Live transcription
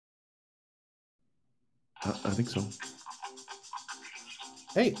I think so.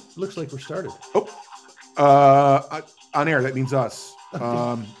 Hey, looks like we're started. On air. That means us.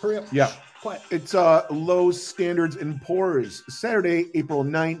 Hurry up. Yeah. Shh, quiet. It's Low Standards and Pours, Saturday, April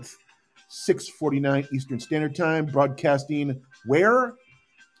 9th, 6:49 Eastern Standard Time, broadcasting where?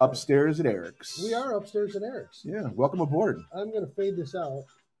 Upstairs at Eric's. We are upstairs at Eric's. Yeah, welcome aboard. I'm going to fade this out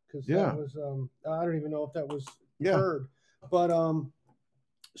because Yeah. that was, I don't even know if that was Yeah. heard. But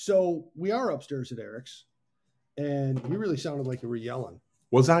so we are upstairs at Eric's, and you really sounded like you were yelling.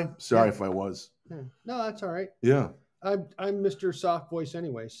 Was I? Sorry Yeah. if I was. Yeah. No, that's all right. Yeah. I'm Mr. Soft Voice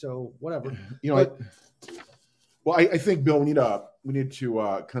anyway, so whatever. You know, I think, Bill, we need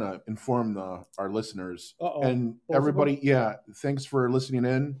to kind of inform our listeners. Uh-oh. And Both of everybody. Yeah, thanks for listening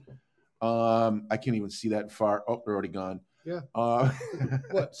in. I can't even see that far. Oh, they're already gone. Yeah.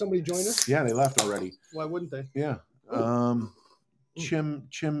 What? Somebody joined us? Yeah, they left already. Why wouldn't they? Yeah.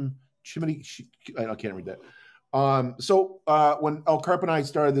 Chimney. I can't read that. So when El Carp and I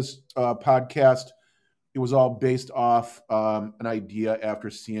started this podcast, it was all based off an idea after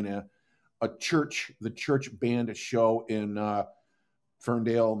seeing the church band a show in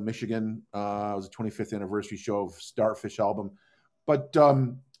Ferndale, Michigan. It was a 25th anniversary show of Starfish album. But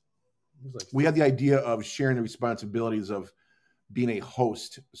we had the idea of sharing the responsibilities of being a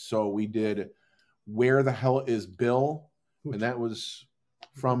host. So we did Where the Hell is Bill? And that was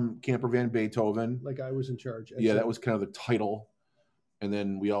from Camper Van Beethoven. Like I was in charge. Yeah, that was kind of the title. And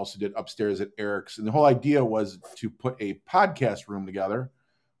then we also did Upstairs at Eric's. And the whole idea was to put a podcast room together,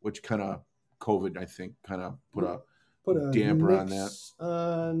 which kind of COVID, I think, kind of put a damper on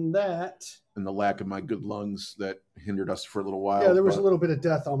that. And the lack of my good lungs that hindered us for a little while. Yeah, there was a little bit of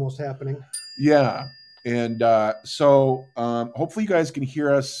death almost happening. Yeah. And so hopefully you guys can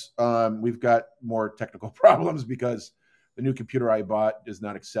hear us. We've got more technical problems because the new computer I bought is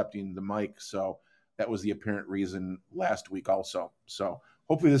not accepting the mic. So that was the apparent reason last week also. So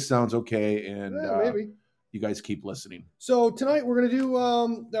hopefully this sounds okay. And maybe you guys keep listening. So tonight we're going to do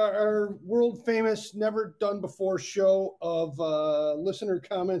our world famous, never done before show of listener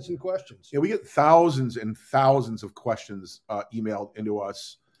comments and questions. Yeah, we get thousands and thousands of questions emailed into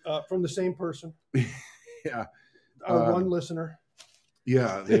us. From the same person. Yeah. Our one listener.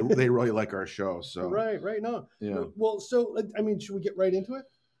 Yeah, they really like our show. So Right. No. Yeah. Well, so, I mean, should we get right into it?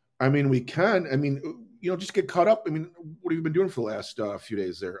 I mean, we can. I mean, just get caught up. I mean, what have you been doing for the last few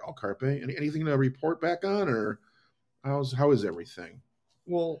days there, El Carpe? Anything to report back on, or how is everything?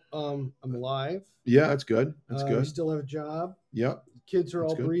 Well, I'm alive. Yeah, that's good. That's good. I still have a job. Yep. Kids are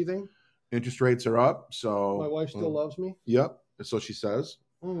all breathing. Interest rates are up, so my wife still loves me. Yep. So she says.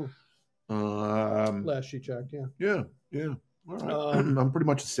 Last she checked, yeah. Yeah. All right. I'm pretty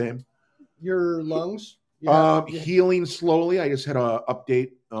much the same. Your lungs? Healing slowly. I just had an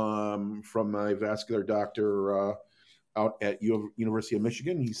update from my vascular doctor out at University of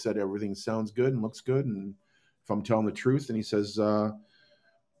Michigan. He said everything sounds good and looks good, and if I'm telling the truth, and he says,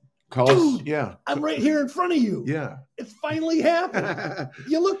 "Call us." Yeah, I'm right here in front of you. Yeah, it's finally happened.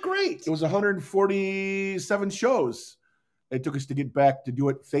 You look great. It was 147 shows. It took us to get back to do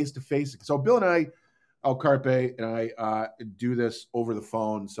it face to face. So Bill and I, El Carpe, and I do this over the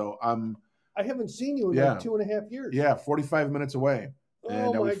phone. So I haven't seen you in like 2.5 years. Yeah, 45 minutes away.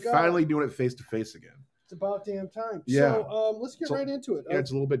 And we're finally doing it face to face again. It's about damn time. Yeah. So let's get right into it. Yeah,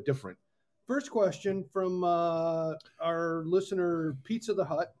 it's a little bit different. First question from our listener, Pizza the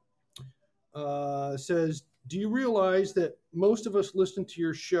Hut, says, do you realize that most of us listen to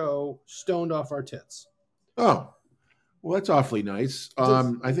your show stoned off our tits? Oh, well, that's awfully nice.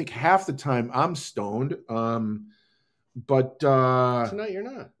 I think half the time I'm stoned. But tonight you're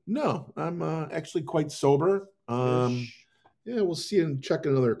not. No, I'm actually quite sober. Yeah, we'll see and check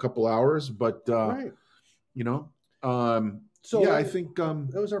another couple hours. But right. So yeah, I think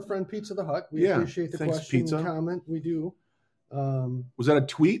that was our friend Pizza the Hut. We appreciate the question and comment. We do. Was that a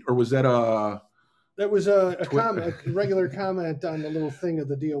tweet or was that a? That was a comment, a regular comment on the little thing of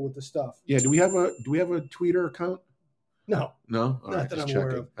the deal with the stuff. Yeah. Do we have a Twitter account? No. All right, that I'm aware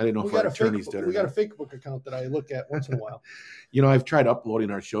of. I didn't know if our attorneys did. We got a Facebook account that I look at once in a while. I've tried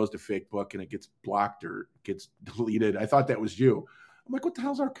uploading our shows to Facebook and it gets blocked or gets deleted. I thought that was you. I'm like, what the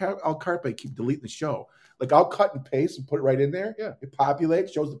hell's El Carpe keep deleting the show? Like, I'll cut and paste and put it right in there. Yeah. It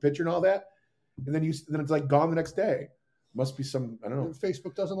populates, shows the picture and all that, and then it's like gone the next day. Must be some, I don't know.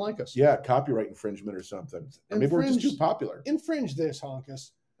 Facebook doesn't like us. Yeah, copyright infringement or something. Or maybe we're just too popular. Infringe this,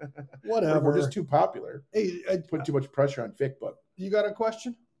 honkus. Whatever. We're just too popular. Hey, put too much pressure on Facebook. You got a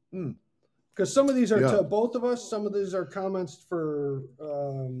question? Because some of these are to both of us. Some of these are comments for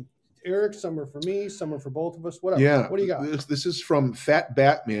Eric, some are for me, some are for both of us. Whatever. Yeah. What do you got? This is from Fat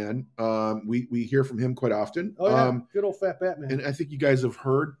Batman. We hear from him quite often. Oh yeah, good old Fat Batman. And I think you guys have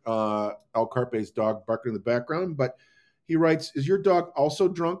heard El Carpe's dog barking in the background, but he writes, "Is your dog also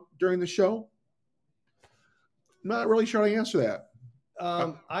drunk during the show?" Not really sure how to answer that.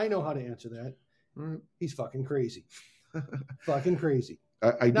 I know how to answer that. Right. He's fucking crazy. Fucking crazy.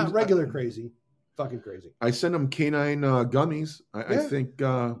 Not regular crazy. Fucking crazy. I send him canine gummies. I think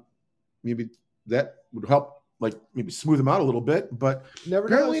maybe that would help, like maybe smooth him out a little bit, but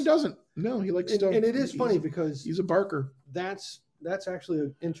apparently it doesn't. No, he likes stuff. And it is funny because he's a barker. That's actually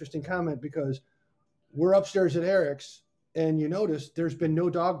an interesting comment because we're upstairs at Eric's and you notice there's been no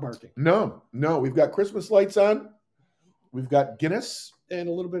dog barking. No. We've got Christmas lights on. We've got Guinness. And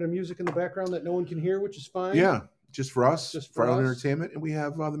a little bit of music in the background that no one can hear, which is fine. Yeah, just for us. Just for us. our entertainment. And we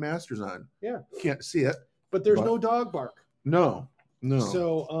have the Masters on. Yeah. Can't see it. But there's no dog bark. No.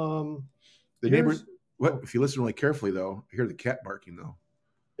 So the neighbors, if you listen really carefully, though, you hear the cat barking, though.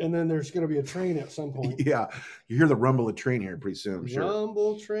 And then there's going to be a train at some point. Yeah, you hear the rumble of train here pretty soon. I'm sure.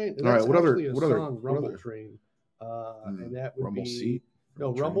 Rumble train. All right, what other song, Rumble Train. And that would Rumble be Seat.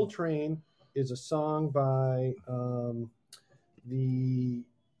 Rumble Train is a song by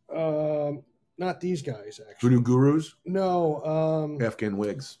not these guys actually. Voodoo Gurus. No. Afghan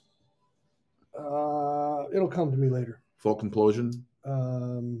Wigs. It'll come to me later. Folk Implosion. I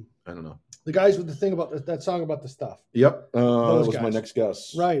don't know. The guys with the thing about that song about the stuff. Yep. That was guys. my next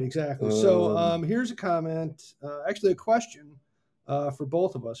guess. Right, exactly. So here's a comment, actually a question for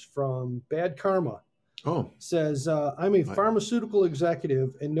both of us from Bad Karma. Oh. Says, I'm a pharmaceutical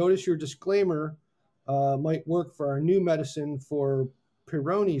executive and notice your disclaimer might work for our new medicine for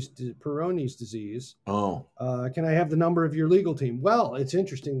Peyronie's disease. Oh. Can I have the number of your legal team? Well, it's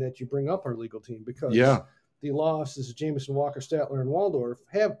interesting that you bring up our legal team because the law offices of Jameson, Walker, Statler, and Waldorf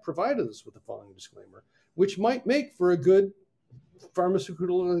have provided us with the following disclaimer, which might make for a good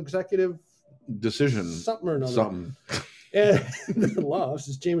pharmaceutical executive decision. Something or another. Something. And the law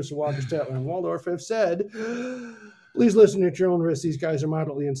offices Jameson, Walker, Statler, and Waldorf have said, please listen at your own risk. These guys are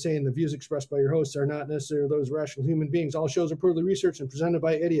moderately insane. The views expressed by your hosts are not necessarily those of rational human beings. All shows are poorly researched and presented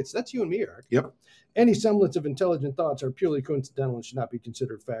by idiots. That's you and me, Eric. Yep. Any semblance of intelligent thoughts are purely coincidental and should not be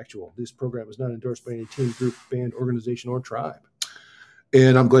considered factual. This program is not endorsed by any team, group, band, organization, or tribe.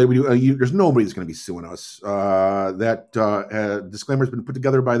 And I'm glad we do. There's nobody that's going to be suing us. That disclaimer has been put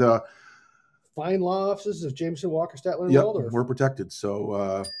together by the fine law offices of Jameson, Walker, Statler, and Yep, Waldorf. we're protected.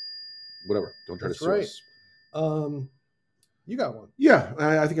 So whatever. Don't try to sue us. You got one. Yeah,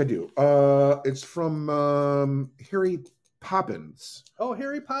 I think I do. It's from Harry Poppins. Oh,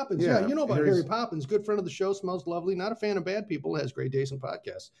 Harry Poppins. Yeah, you know about Harry Poppins. Good friend of the show, smells lovely. Not a fan of bad people. Has great days and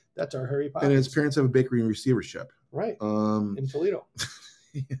podcasts. That's our Harry Poppins. And his parents have a bakery in receivership. Right. In Toledo.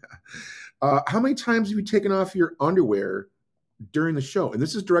 Yeah. How many times have you taken off your underwear during the show? And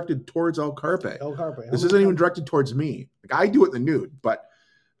this is directed towards El Carpe. El Carpe. This isn't even directed towards me. Like, I do it in the nude, but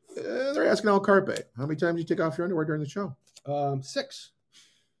they're asking El Carpe. How many times do you take off your underwear during the show? 6.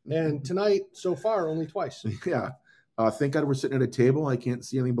 And tonight, so far, only twice. Yeah. Thank God we're sitting at a table. I can't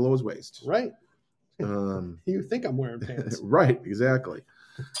see anything below his waist. Right. You think I'm wearing pants. Right, exactly.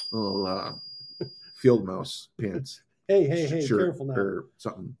 Little field mouse pants. Hey, careful now. Or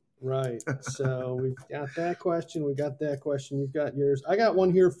something. Right. So we've got that question. We got that question. You've got yours. I got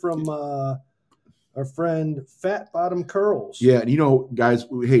one here from our friend Fat Bottom Curls. Yeah, and guys,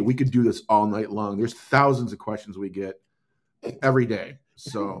 we could do this all night long. There's thousands of questions we get every day.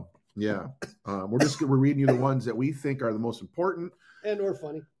 So yeah, we're reading you the ones that we think are the most important or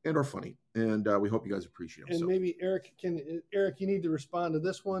funny, and we hope you guys appreciate them. And maybe Eric, you need to respond to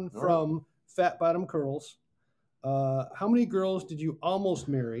this one from Fat Bottom Curls. How many girls did you almost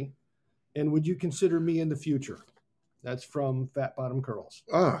marry, and would you consider me in the future? That's from Fat Bottom Curls.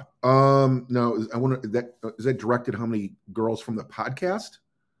 No, I wonder is that directed how many girls from the podcast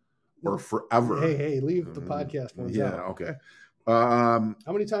or forever? Hey, leave the podcast ones out. Yeah, okay. How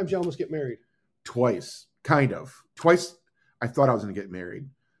many times you almost get married? Twice, kind of. Twice I thought I was going to get married,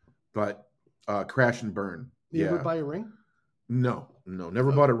 but crash and burn. You ever buy a ring? No,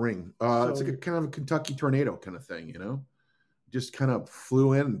 never bought a ring. It's like a kind of a Kentucky tornado kind of thing, just kind of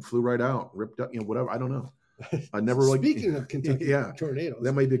flew in and flew right out, ripped up, whatever. I don't know. I never really. Speaking of Kentucky tornadoes,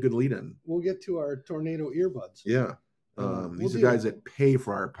 that might be a good lead-in. We'll get to our tornado earbuds. Yeah, these are guys that pay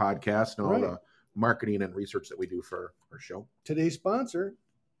for our podcast and all the marketing and research that we do for our show. Today's sponsor,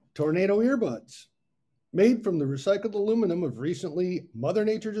 Tornado Earbuds. Made from the recycled aluminum of recently Mother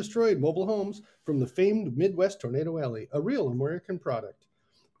Nature destroyed mobile homes from the famed Midwest Tornado Alley, a real American product.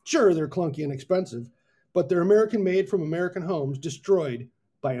 Sure, they're clunky and expensive, but they're American made from American homes destroyed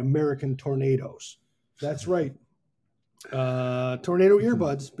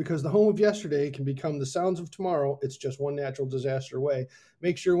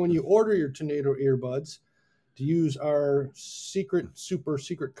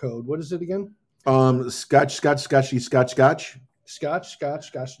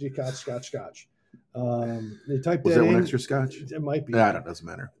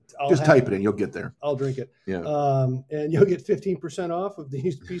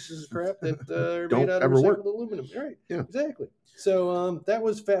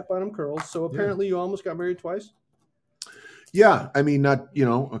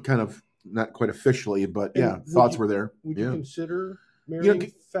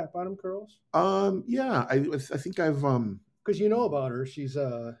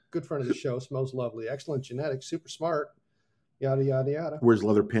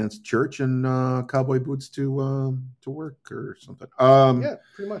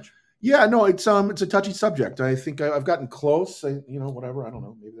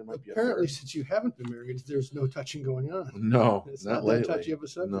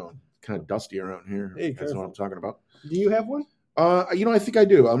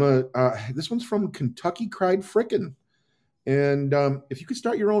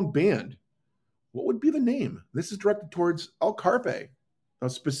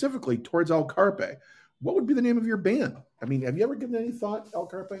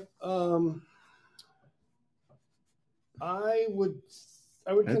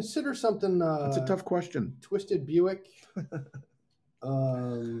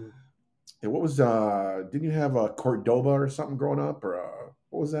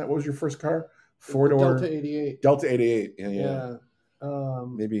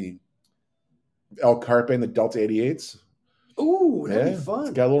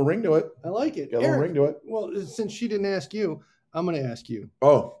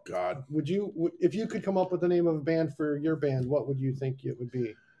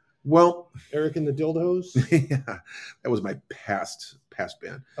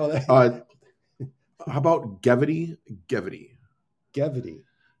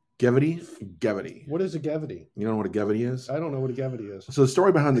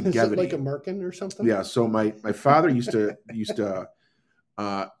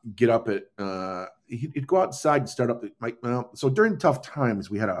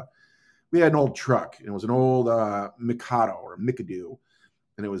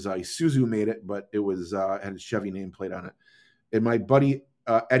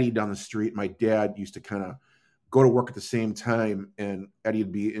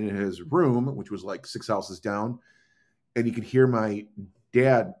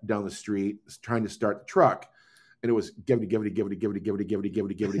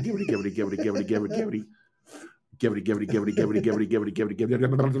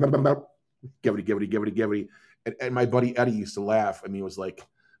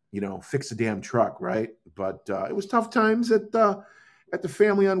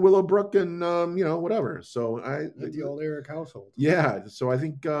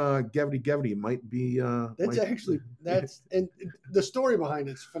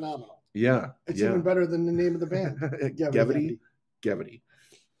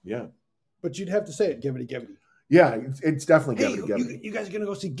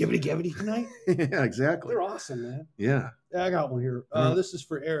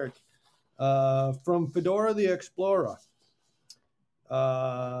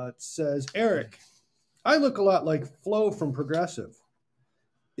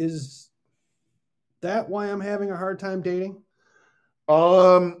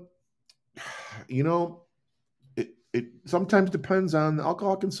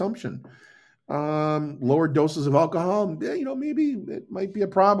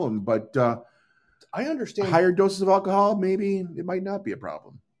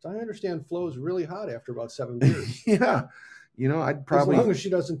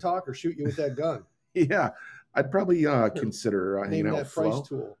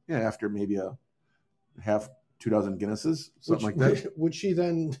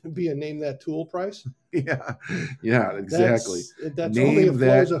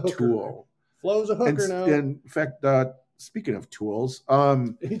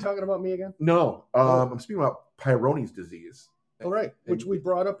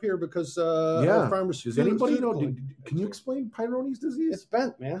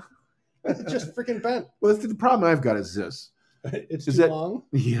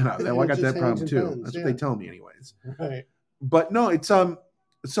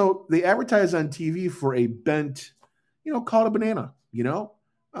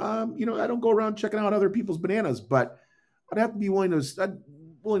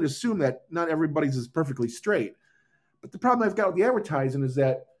willing to assume that not everybody's is perfectly straight. But the problem I've got with the advertising is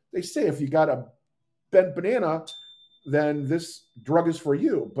that they say if you got a bent banana, then this drug is for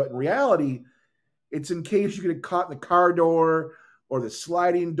you. But in reality, it's in case you get caught in the car door or the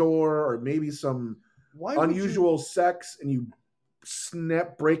sliding door or maybe some unusual sex and you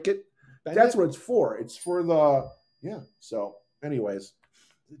break it. That's what it's for. It's for So anyways.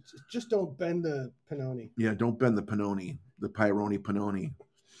 Just don't bend the Panoni. Yeah, don't bend the Panoni, the Pyroni Panoni.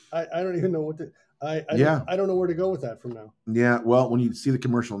 I don't even know what to. I don't know where to go with that from now. Yeah, well, when you see the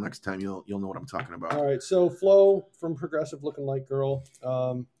commercial next time, you'll know what I'm talking about. All right, so Flo from Progressive Looking Like Girl.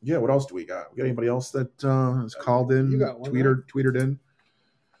 Yeah, what else do we got? We got anybody else that has called in? You got one, tweeted in.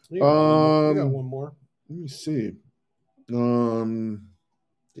 You got one more. Let me see. You're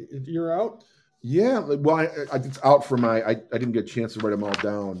out. Yeah, well, it's out for I didn't get a chance to write them all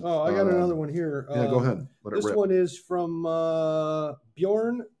down. Oh, I got another one here. Yeah, go ahead. This one is from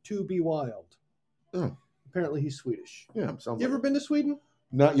Bjorn to be Wild. Oh. Apparently he's Swedish. Yeah, sounds. You ever been to Sweden?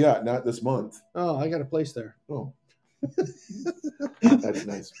 Not yet, not this month. Oh, I got a place there. Oh, that's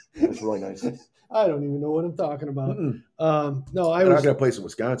nice. That's really nice. I don't even know what I'm talking about. No, I got a place in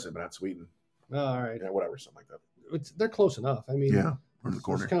Wisconsin, but not Sweden. Oh, all right. Yeah, whatever, something like that. They're close enough. I mean, yeah. On the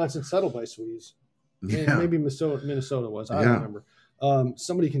corner. Wisconsin settled by Swedes. Yeah. Maybe Minnesota was. I don't remember.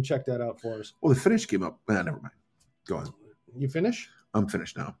 Somebody can check that out for us. Well, the finish came up. Never mind. Go on. You finish? I'm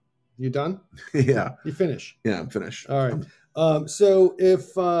finished now. You done? Yeah. You finish? Yeah, I'm finished. All right. So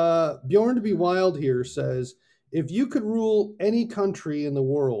if Bjorn to be Wild here says, if you could rule any country in the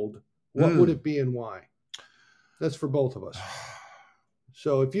world, what would it be and why? That's for both of us.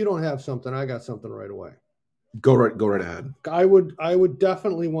 So if you don't have something, I got something right away. Go right ahead. I would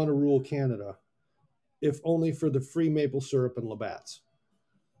definitely want to rule Canada, if only for the free maple syrup and Labatt's.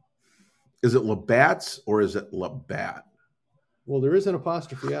 Is it Labatt's or is it Labatt? Well, there is an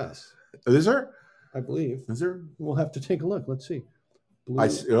apostrophe S. Is there? I believe. Is there? We'll have to take a look. Let's see. You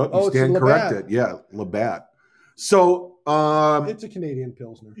stand corrected. Yeah, Labatt. So it's a Canadian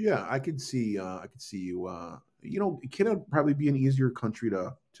Pilsner. Yeah, I could see you. Canada would probably be an easier country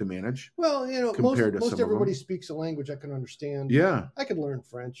to manage. Well, most everybody speaks a language I can understand. Yeah, I could learn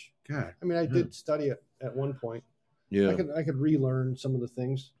French. God, I mean, I did study it at one point. Yeah, I could relearn some of the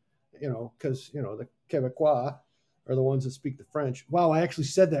things, because the Québécois are the ones that speak the French. Wow, I actually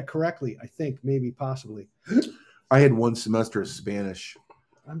said that correctly. I think maybe possibly. I had one semester of Spanish.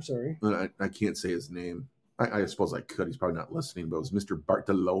 I'm sorry. I can't say his name. I suppose I could. He's probably not listening, but it was Mr.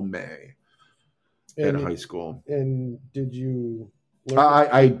 Bartolome at high school. And did you learn?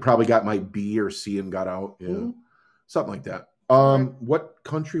 I probably got my B or C and got out. Yeah, mm-hmm. Something like that. What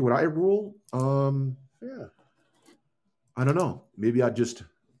country would I rule? Yeah, I don't know. Maybe I'd just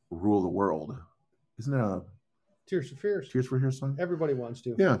rule the world. Isn't that a Tears for Fears? Tears for Fears song? Everybody wants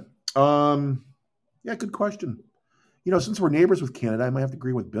to. Yeah. Yeah. Good question. Since we're neighbors with Canada, I might have to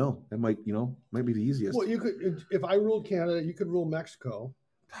agree with Bill. That might be the easiest. Well, you could, if I ruled Canada, you could rule Mexico,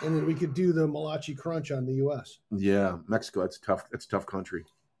 and then we could do the Malachi Crunch on the U.S. Yeah, Mexico. That's tough. That's a tough country.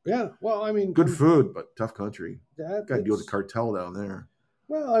 Yeah. Well, I mean, good food, but tough country. Got to deal with the cartel down there.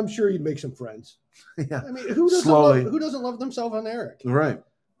 Well, I'm sure you'd make some friends. Yeah. I mean, who doesn't love themselves on Eric? Right.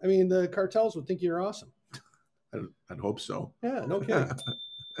 I mean, the cartels would think you're awesome. I'd hope so. Yeah. No kidding.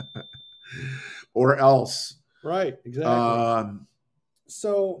 Or else. Right, exactly.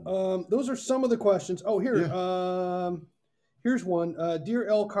 So those are some of the questions. Oh, here, here's one. Dear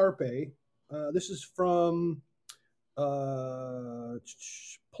El Carpe, this is from Pluralizes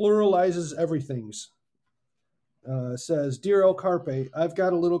Everythings. Says, Dear El Carpe, I've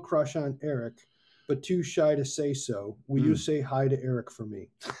got a little crush on Eric, but too shy to say so. Will you say hi to Eric for me?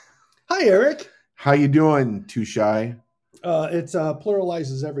 Hi, Eric. How you doing, Too Shy? It's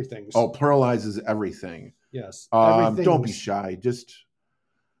Pluralizes Everything. Oh, Pluralizes Everything. Yes. Don't be shy. Just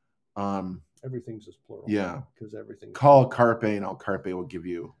everything's just plural. Yeah. Because everything. Call Carpe and El Carpe will give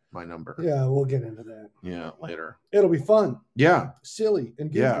you my number. Yeah, we'll get into that. Yeah, later. It'll be fun. Yeah. Silly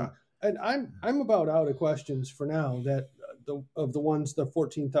and goofy. Yeah. And I'm about out of questions for now. That the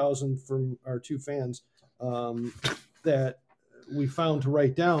 14,000 from our two fans that we found to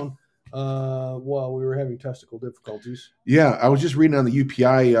write down while we were having testicle difficulties. Yeah, I was just reading on the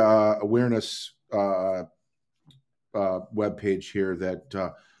UPI awareness webpage here that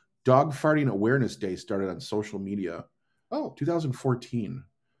Dog Farting Awareness Day started on social media. Oh, 2014.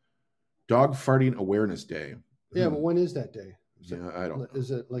 Dog Farting Awareness Day. Yeah, but when is that day? I don't know.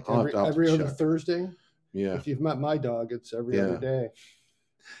 Is it like every other Thursday? Yeah. If you've met my dog, it's every other day.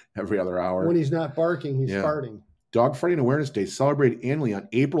 Every other hour. When he's not barking, he's farting. Dog Farting Awareness Day, celebrated annually on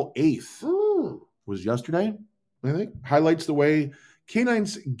April 8th. Was yesterday, I think. Highlights the way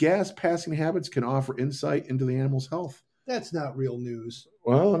Canines' gas-passing habits can offer insight into the animal's health. That's not real news.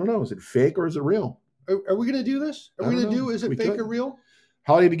 Well, I don't know. Is it fake or is it real? Are we going to do this? Are we going to do, is it fake or real?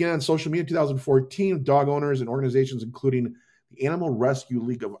 Holiday began on social media in 2014 with dog owners and organizations including the Animal Rescue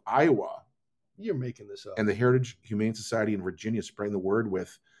League of Iowa. You're making this up. And the Heritage Humane Society in Virginia spreading the word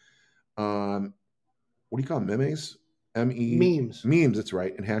with, what do you call them? Memes? Memes. Memes, that's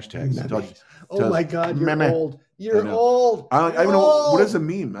right. And hashtags. Oh my God, you're old. You're old. I don't even know. What is a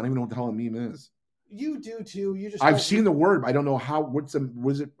meme? I don't even know what the hell a meme is. You do too. I've seen the word, but I don't know how.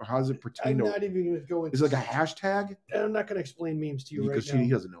 How does it pertain to? I'm not even going to go into. Is it like a hashtag? I'm not going to explain memes to you right now. Because he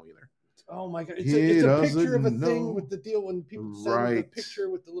doesn't know either. Oh my God! It's a picture of a thing with the deal when people send the picture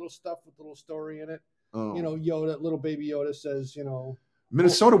with the little stuff with the little story in it. Oh. Yoda, little baby Yoda says,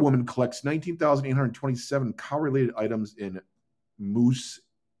 Minnesota woman collects 19,827 cow-related items in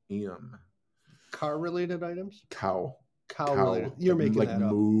museum. Car-related items? Cow. Related. You're making that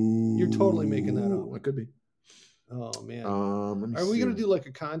up. You're totally making that up. It could be. Oh man. Are we going to do like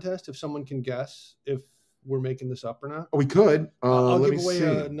a contest if someone can guess if we're making this up or not? Oh, we could. I'll give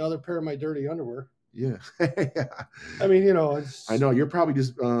away another pair of my dirty underwear. Yeah. I mean, it's... I know you're probably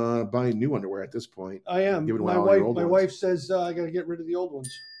just buying new underwear at this point. I am. My wife says I got to get rid of the old ones.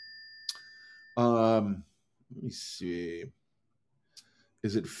 Let me see.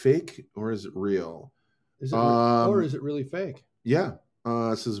 Is it fake or is it real? Or is it really fake? Yeah.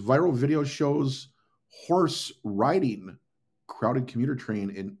 It says viral video shows horse riding crowded commuter train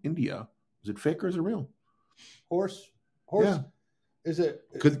in India. Is it fake or is it real? Horse. Yeah. Is it?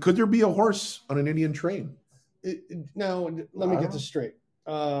 Could there be a horse on an Indian train? Now, let me get this straight.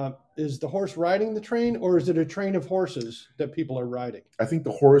 Is the horse riding the train, or is it a train of horses that people are riding? I think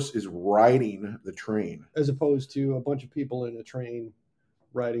the horse is riding the train, as opposed to a bunch of people in a train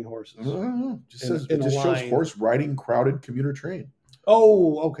riding horses. I don't know. It just shows horse riding crowded commuter train.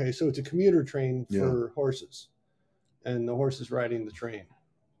 Oh, okay. So it's a commuter train for horses, and the horse is riding the train.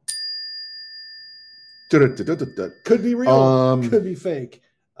 Could be real. Could be fake.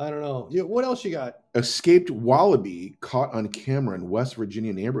 I don't know. What else you got? Escaped wallaby caught on camera in West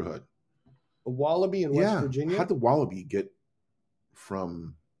Virginia neighborhood. A wallaby in West Virginia? How'd the wallaby get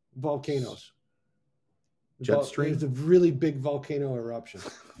from volcanoes? Jet stream? It was a really big volcano eruption.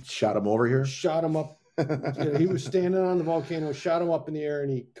 Shot him over here? Shot him up. He was standing on the volcano, shot him up in the air,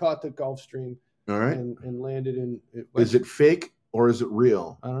 and he caught the Gulf Stream. All right. And landed in. Is it fake or is it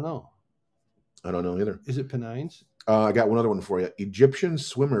real? I don't know. I don't know either. Is it Pennines? I got one other one for you. Egyptian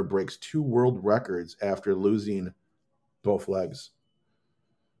swimmer breaks 2 world records after losing both legs.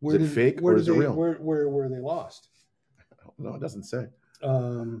 Is it fake or is it real? Where were they lost? I don't know. It doesn't say.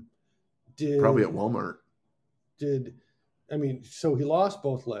 Probably at Walmart. So he lost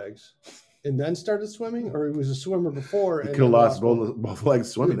both legs and then started swimming, or he was a swimmer before? He could have lost both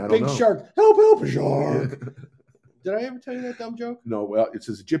legs swimming. I don't know. Big shark. Help, a shark. Did I ever tell you that dumb joke? No. Well, it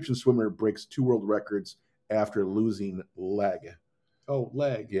says Egyptian swimmer breaks 2 world records after losing leg. Oh,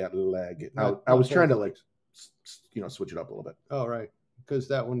 leg. Yeah, leg. I was trying to switch it up a little bit. Oh, right. Because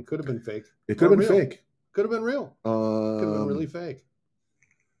that one could have been fake. It could have been fake. Could have been real. Could have been really fake.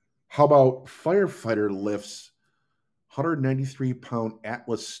 How about firefighter lifts 193-pound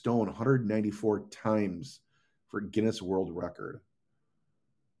Atlas stone 194 times for Guinness World Record?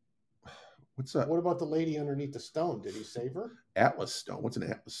 What's that? What about the lady underneath the stone? Did he save her? Atlas stone. What's an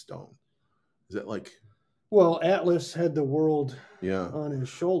Atlas stone? Is that like... Well, Atlas had the world on his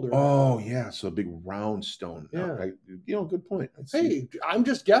shoulder. Oh, yeah. So a big round stone. Yeah. Good point. Hey, I'm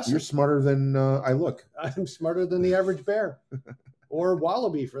just guessing. You're smarter than I look. I'm smarter than the average bear. Or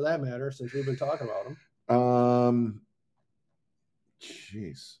wallaby, for that matter, since we've been talking about them.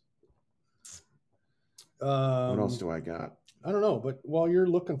 Jeez. What else do I got? I don't know, but while you're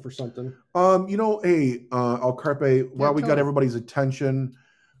looking for something. El Carpe, while we got everybody's attention...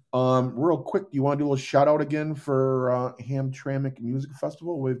 real quick, do you want to do a little shout out again for Hamtramck Music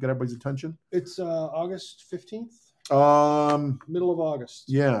Festival? We've got everybody's attention. It's August 15th. Middle of August.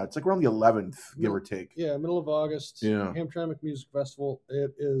 Yeah, it's like around the 11th, give or take. Yeah, middle of August. Yeah. Hamtramck Music Festival.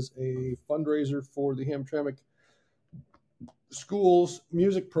 It is a fundraiser for the Hamtramck schools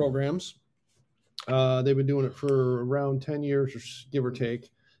music programs. They've been doing it for around 10 years, give or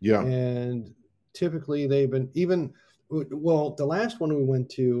take. Yeah. And typically they've been the last one we went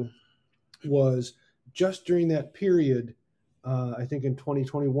to was just during that period, I think in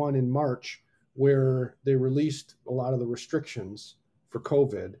 2021 in March, where they released a lot of the restrictions for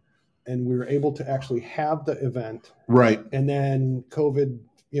COVID, and we were able to actually have the event. Right. And then COVID,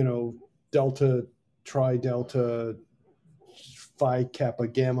 Delta, Tri Delta, Phi Kappa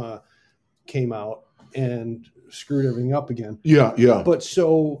Gamma came out. And screwed everything up again. Yeah, yeah. But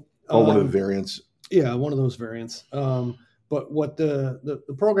so one of the variants. Yeah, one of those variants. But what the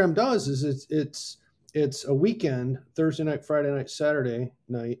program does is it's a weekend, Thursday night, Friday night, Saturday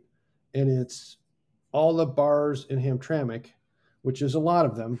night, and it's all the bars in Hamtramck, which is a lot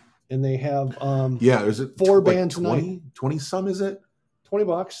of them, and they have there's a 4 bands 20 some, is it?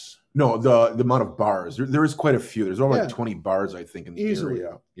 $20. No, the amount of bars. There is quite a few. There's over like 20 bars, I think, in the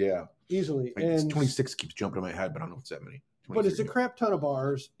area. Yeah. Easily. Like, and 26 keeps jumping in my head, but I don't know if it's that many. But it's a crap ton of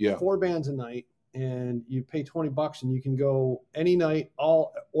bars, 4 bands a night, and you pay $20 and you can go any night,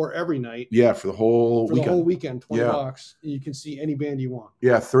 or every night. Yeah, for the whole weekend. The whole weekend, $20. You can see any band you want.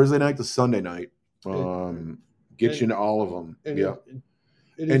 Yeah, Thursday night to Sunday night. Get you into all of them.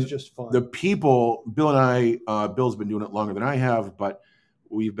 It is just fun. The people, Bill and I, Bill's been doing it longer than I have, but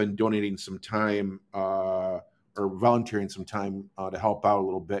we've been donating some time or volunteering some time to help out a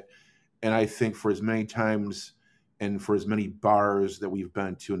little bit. And I think for as many times and for as many bars that we've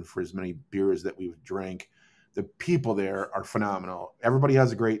been to and for as many beers that we've drank, the people there are phenomenal. Everybody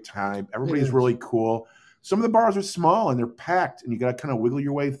has a great time. Everybody's really cool. Some of the bars are small and they're packed and you got to kind of wiggle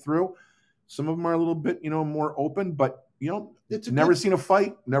your way through. Some of them are a little bit, more open, but, never seen a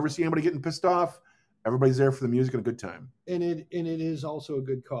fight, never seen anybody getting pissed off. Everybody's there for the music and a good time. And it is also a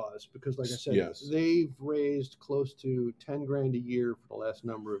good cause because, like I said, they've raised close to $10,000 a year for the last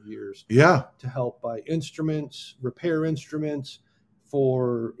number of years. Yeah. To help buy instruments, repair instruments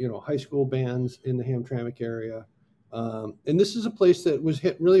for, high school bands in the Hamtramck area. And this is a place that was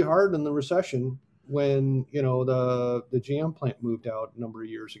hit really hard in the recession when, the jam plant moved out a number of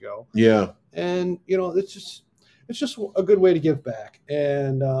years ago. Yeah. And, it's just a good way to give back.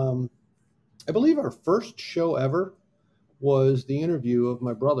 And, I believe our first show ever was the interview of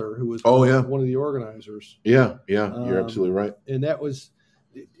my brother, who was one of the organizers. Yeah, you're absolutely right. And that was,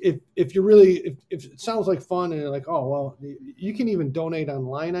 if it sounds like fun and you're like, oh, well, you can even donate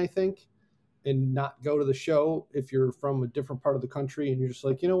online, I think, and not go to the show if you're from a different part of the country and you're just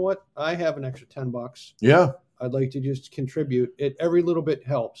like, you know what, I have an extra $10. Yeah. I'd like to just contribute. Every little bit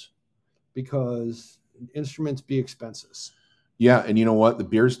helps because instruments be expenses. Yeah, and you know what? The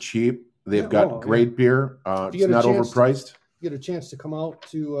beer's cheap. They've got great beer. It's not overpriced. You get a chance to come out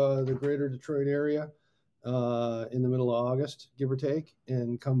to the greater Detroit area in the middle of August, give or take,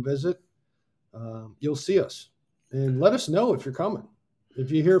 and come visit. You'll see us. And let us know if you're coming. If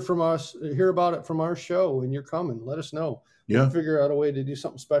you hear about it from our show and you're coming, let us know. Yeah. We'll figure out a way to do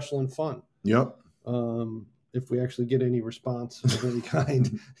something special and fun. Yep. If we actually get any response of any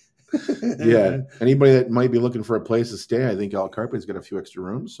kind. Yeah. Anybody that might be looking for a place to stay, I think El Carpe's got a few extra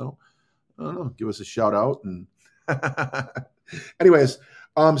rooms. So, I don't know, give us a shout out. And anyways,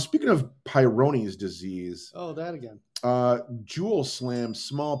 speaking of Peyronie's disease. Oh, that again. Jewel slammed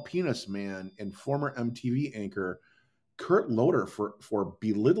small penis man and former MTV anchor Kurt Loder for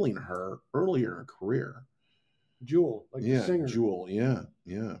belittling her earlier in her career. Jewel, like the singer. Jewel, yeah.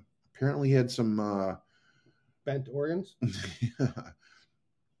 Apparently he had some bent organs.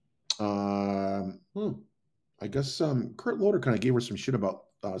 I guess Kurt Loder kind of gave her some shit about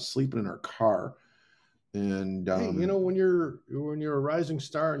sleeping in her car. And hey, when you're a rising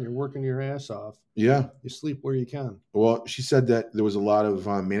star and you're working your ass off, you sleep where you can. Well, she said that there was a lot of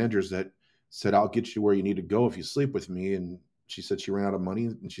managers that said, I'll get you where you need to go if you sleep with me. And she said she ran out of money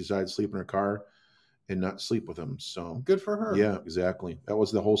and she decided to sleep in her car and not sleep with him. So good for her. Yeah, exactly. That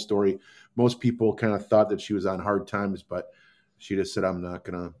was the whole story. Most people kind of thought that she was on hard times, but she just said, I'm not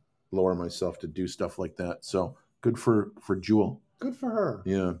going to lower myself to do stuff like that. So good for Jewel. Good for her.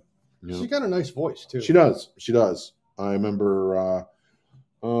 Yeah. She's got a nice voice too. She does. I remember,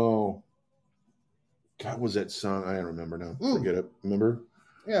 God, what was that song? I don't remember now. Forget it. Remember?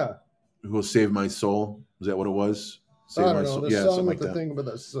 Yeah. Who Will Save My Soul? Is that what it was? Save I don't know. The song with the thing about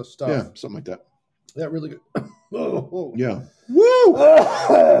the stuff. Yeah, something like that. That really good. Oh. Yeah. Woo!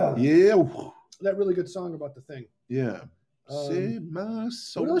 Yeah. That really good song about the thing. Yeah. Save my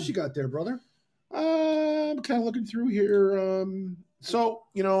soul. What else you got there, brother? I'm kind of looking through here. So,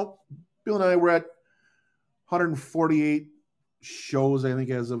 Bill and I were at 148 shows, I think,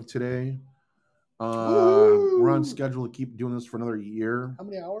 as of today. We're on schedule to keep doing this for another year. How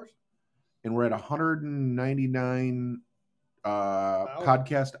many hours? And we're at 199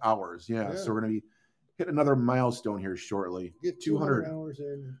 podcast hours. Yeah. So we're going to be hit another milestone here shortly. Get 200 hours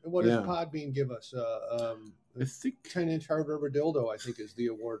in. And what does Podbean give us? I think 10-inch hard rubber dildo, I think, is the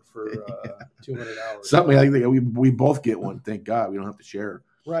award for 200 hours. Something I think we both get one. Thank God we don't have to share.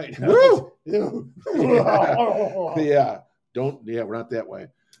 Right. Woo! Yeah. We're not that way.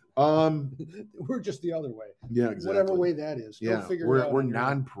 We're just the other way. Yeah, exactly. Whatever way that is. Yeah. Figure it out. We're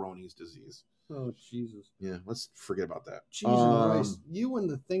non-Peyronie's disease. Oh, Jesus. Yeah, let's forget about that. Jesus Christ. You and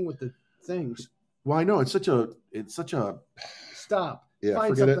the thing with the things. Well, I know it's such a Stop. Yeah,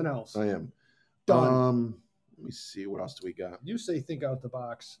 find something else. I am. Done. Let me see. What else do we got? You say think out the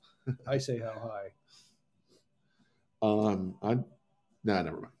box. I say how high.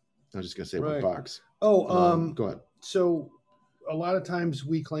 Never mind. I was just gonna say what box. Oh, go ahead. So a lot of times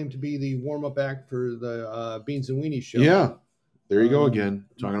we claim to be the warm-up act for the Beans and Weenies show. Yeah. There you go again.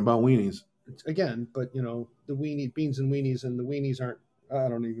 Talking about weenies. Again, but the Beans and Weenies and the Weenies aren't, I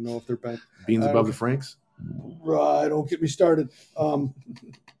don't even know if they're Beans above the Franks? Right, don't get me started.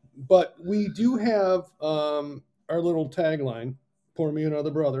 But we do have our little tagline, pour me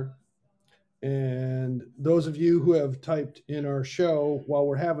another brother. And those of you who have typed in our show while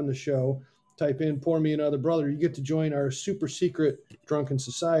we're having the show, type in pour me another brother. You get to join our super secret drunken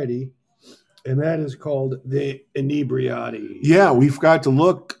society. And that is called the Inebriati. Yeah, we've got to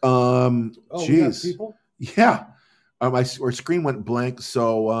look. We got people? Yeah. Our screen went blank,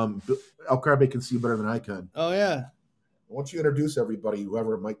 so El Carpe can see better than I can. Oh, yeah. Why don't you introduce everybody,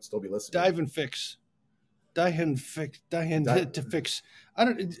 whoever might still be listening? Dive and fix. I think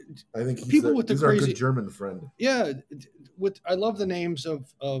he's our good German friend. Yeah, I love the names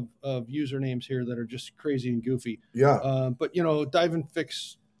of usernames here that are just crazy and goofy. Yeah. But Dive and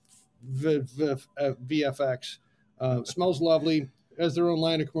Fix VFX smells lovely. Has their own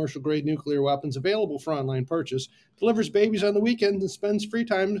line of commercial grade nuclear weapons available for online purchase. Delivers babies on the weekend and spends free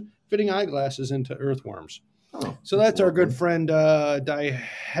time fitting eyeglasses into earthworms. Oh, so that's our good friend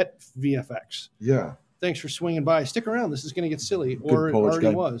Dihet VFX. Yeah. Thanks for swinging by. Stick around. This is going to get silly, or it already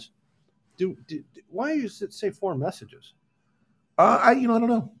was. Why does it say 4 messages? I don't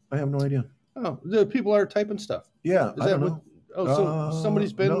know. I have no idea. Oh, the people are typing stuff. Yeah, I don't know. So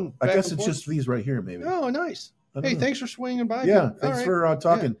somebody's been. No, I guess it's just these right here, maybe. Oh, nice. Hey, thanks for swinging by. Yeah, thanks for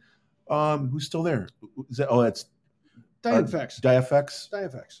talking. Yeah. Who's still there? Is that? Oh, that's Diafx.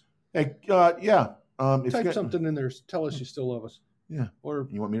 Diafx. Hey, yeah. Type something in there. Tell us you still love us. Yeah. Or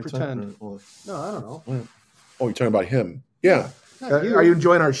you want me to pretend? No, I don't know. Oh, you're talking about him? Yeah. Are you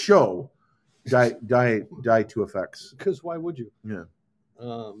enjoying our show? Die 2FX. Because why would you? Yeah.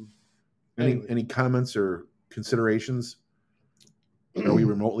 Anyway. Any comments or considerations? Are we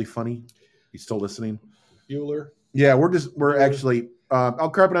remotely funny? You still listening? Bueller. Yeah, we're actually El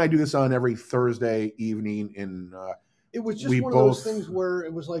Carp and I do this on every Thursday evening in it was just one of those things where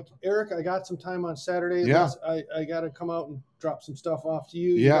it was like, Eric, I got some time on Saturday. Yeah. I got to come out and drop some stuff off to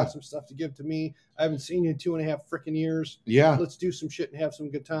you. Yeah. You got some stuff to give to me. I haven't seen you in 2.5 freaking years. Yeah. Let's do some shit and have some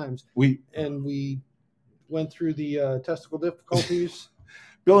good times. We went through the testicle difficulties.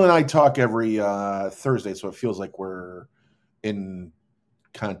 Bill and I talk every Thursday, so it feels like we're in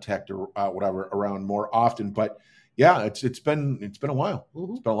contact or whatever around more often. But yeah, it's been a while.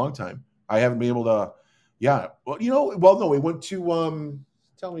 Mm-hmm. It's been a long time. I haven't been able to. Yeah. Well, no, we went to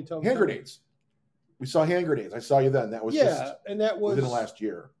tell me hand grenades. We saw hand grenades. I saw you then. That was and that was within the last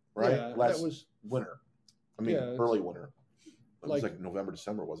year, right? Yeah, that was winter. I mean, early winter. It was like November,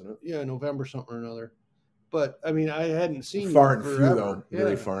 December, wasn't it? Yeah, November something or another. But I mean, I hadn't seen far you and forever. Few though,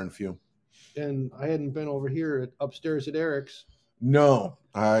 very far and few. And I hadn't been over here upstairs at Eric's. No,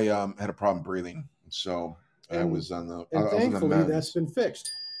 I had a problem breathing, so I was on the. And thankfully, that's been fixed.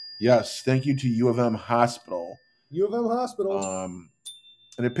 Yes, thank you to U of M Hospital. U of M Hospital.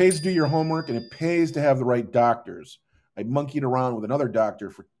 And it pays to do your homework, and it pays to have the right doctors. I monkeyed around with another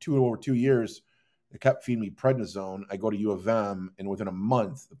doctor for over 2 years. They kept feeding me prednisone. I go to U of M, and within a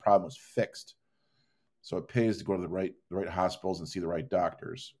month, the problem was fixed. So it pays to go to the right hospitals and see the right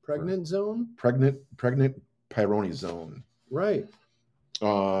doctors. Pregnant Peyronie zone. Right.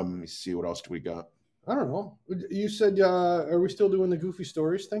 Let me see, what else do we got? I don't know. You said, are we still doing the goofy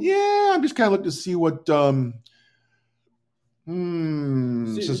stories thing? Yeah, I'm just kind of looking to see what.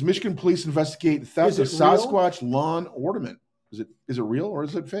 It says Michigan police investigate theft of Sasquatch lawn ornament. Is it real or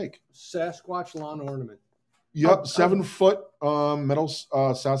is it fake? Sasquatch lawn ornament. Yep, 7-foot metal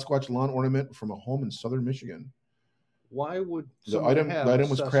Sasquatch lawn ornament from a home in southern Michigan. Why would the item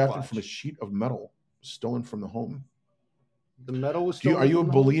was crafted from a sheet of metal stolen from the home? The metal was stolen. Are you a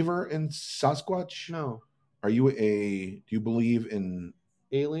believer in Sasquatch? No. Do you believe in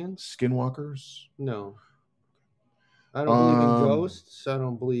aliens? Skinwalkers? No. I don't believe in ghosts. I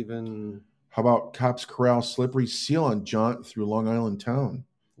don't believe in. How about Cops Corral slippery seal on jaunt through Long Island town?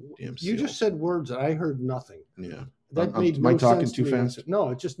 Damn seal. You just said words and I heard nothing. Yeah. That made no sense. Am I talking too fast? No,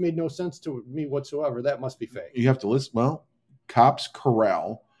 it just made no sense to me whatsoever. That must be fake. You have to listen. Well, Cops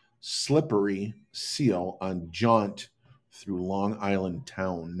Corral slippery seal on jaunt through Long Island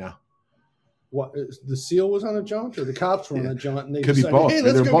town. What the seal was on a jaunt, or the cops were on a jaunt, and they could decided, be both. hey,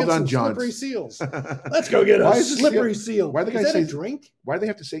 let's They're go both get on some jaunts. slippery seals. Let's go get a slippery seal. Why the guy is that say a drink? Why do they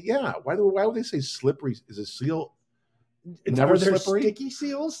have to say Why would they say slippery? Is a seal never slippery? Sticky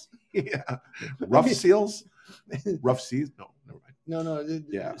seals? Yeah, rough seals. Rough seas? No, never mind.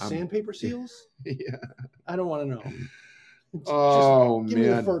 No. Sandpaper seals? Yeah, I don't want to know. Just give me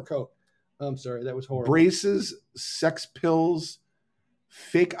the fur coat. I'm sorry, that was horrible. Braces, sex pills,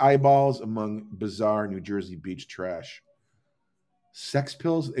 fake eyeballs among bizarre New Jersey beach trash. Sex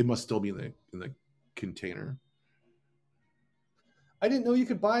pills? It must still be in the container. I didn't know you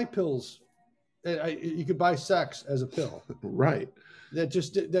could buy pills. You could buy sex as a pill. Right.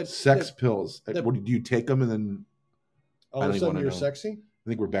 Sex pills. What do you take them and then? All of a sudden you're sexy? I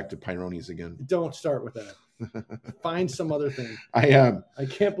think we're back to Peyronie's again. Don't start with that. Find some other thing. I am. I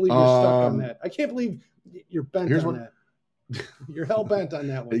can't believe you're stuck on that. I can't believe you're bent on that. You're hell bent on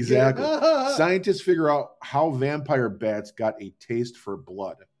that one. Exactly. Scientists figure out how vampire bats got a taste for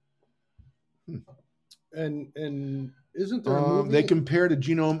blood. And isn't there a movie? They compared a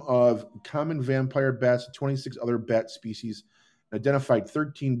genome of common vampire bats to 26 other bat species and identified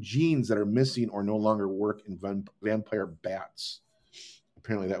 13 genes that are missing or no longer work in vampire bats.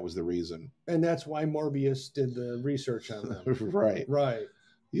 Apparently that was the reason. And that's why Morbius did the research on them. Right.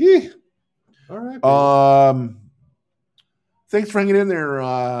 Yeah. All right. Thanks for hanging in there,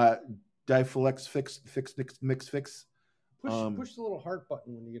 Difilex Fix. Push the little heart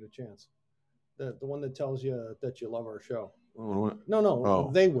button when you get a chance. The one that tells you that you love our show. No,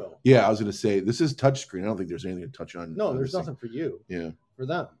 they will. Yeah, I was going to say, this is touchscreen. I don't think there's anything to touch on. No, there's nothing for you. Yeah. For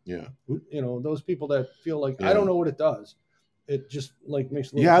them. Yeah. Those people that feel like, I don't know what it does. It just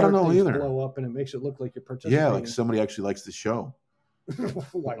makes I don't know either. Blow up, and it makes it look like you're participating. Yeah, like somebody actually likes the show.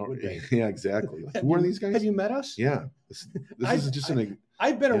 Why would they? Yeah, exactly. Who are these guys? Have you met us? Yeah. This is just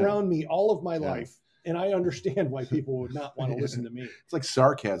I've been around me all of my life, and I understand why people would not want to listen to me. It's like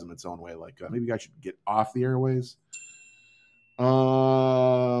sarcasm its own way. Like maybe I should get off the airways.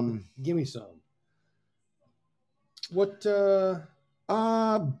 Give me some. What?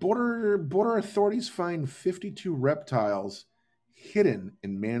 Border authorities find 52 reptiles hidden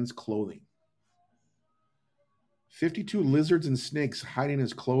in man's clothing. 52 lizards and snakes hiding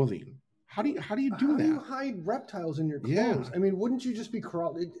his clothing. How do you do that? How do you hide reptiles in your clothes? Yeah. I mean, wouldn't you just be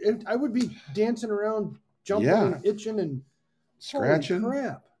crawling? I would be dancing around, jumping and itching and scratching. Holy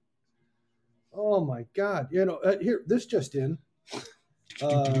crap! Oh my God! Here, this just in.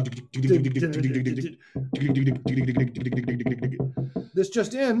 This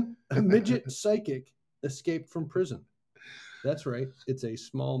just in. A midget psychic escaped from prison. That's right. It's a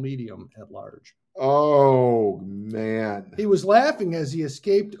small medium at large. Oh, man. He was laughing as he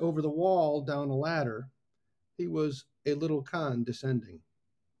escaped over the wall down a ladder. He was a little condescending.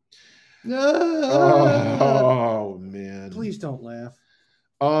 Oh, man. Please don't laugh.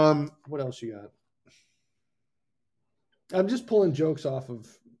 What else you got? I'm just pulling jokes out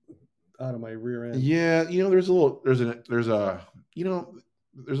of my rear end. Yeah, there's a little.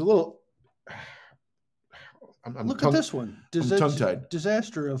 Look at this one. I'm tongue-tied.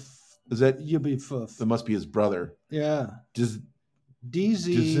 Disaster of. Is that Yubifuff? That must be his brother. Yeah.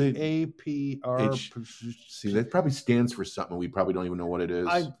 DZAPR. See, that probably stands for something. We probably don't even know what it is.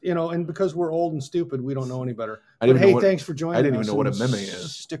 And because we're old and stupid, we don't know any better. Thanks for joining us. I didn't even know what a meme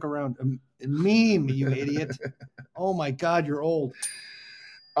is. Stick around. Meme, you idiot. Oh my God, you're old.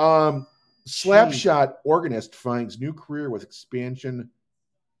 Slapshot organist finds new career with expansion.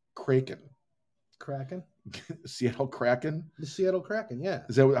 Kraken. Seattle Kraken. The Seattle Kraken, yeah.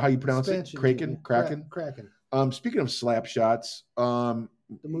 Is that how you pronounce it? Kraken. Kraken. Speaking of Slapshots, the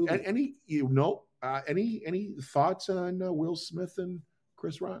movie. Any thoughts on Will Smith and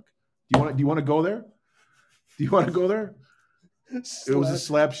Chris Rock? Do you want to go there? It was a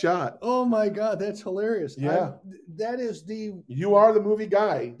slap shot. Oh my God, that's hilarious. Yeah. You are the movie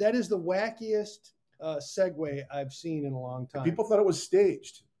guy. That is the wackiest segue I've seen in a long time. People thought it was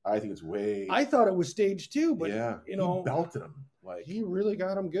staged. I think it's way. I thought it was staged too, but he belted him. He really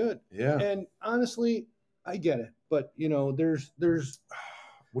got him good. Yeah. And honestly, I get it, but there's.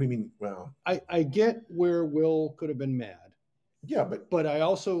 What do you mean? Well, I get where Will could have been mad. Yeah, but I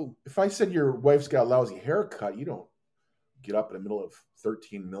also, if I said your wife's got a lousy haircut, you don't get up in the middle of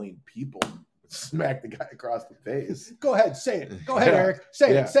 13 million people and smack the guy across the face. Go ahead, say it. Go ahead, Eric.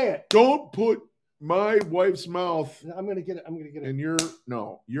 Say it. Don't put my wife's mouth. I'm gonna get it. And you're.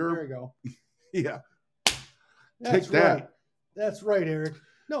 There we go. Yeah. That's Take that. Right. That's right, Eric.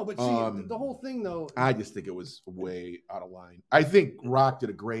 No, but see, the whole thing though. I just think it was way out of line. I think Rock did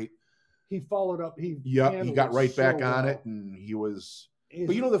a great. He followed up. He got right back on it, and he was.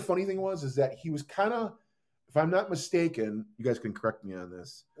 But the funny thing is that he was kind of, if I'm not mistaken, you guys can correct me on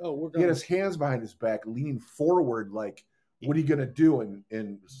this. He had his hands behind his back, leaning forward, like, what are you going to do?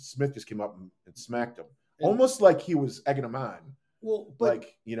 And Smith just came up and smacked him. Almost like he was egging him on. Well, but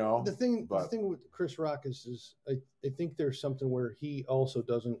the thing with Chris Rock is I think there's something where he also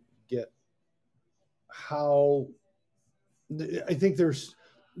doesn't get how. I think there's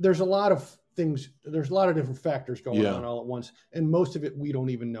a lot of things. There's a lot of different factors going on all at once, and most of it we don't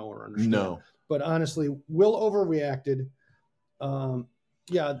even know or understand. No. But honestly, Will overreacted.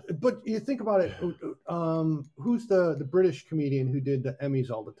 But you think about it. Who's the British comedian who did the Emmys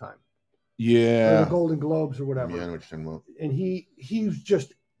all the time? Yeah, or the Golden Globes or whatever. Yeah, I know what you're talking about. And he's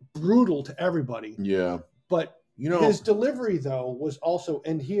just brutal to everybody. Yeah, but his delivery though was also,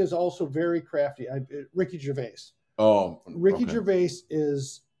 and he is also very crafty. Ricky Gervais. Ricky Gervais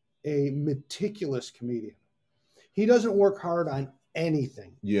is a meticulous comedian. He doesn't work hard on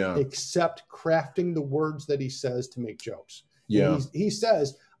anything except crafting the words that he says to make jokes. Yeah. He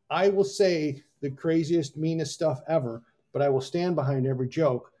says, I will say the craziest, meanest stuff ever, but I will stand behind every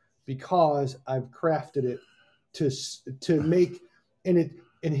joke because I've crafted it to make,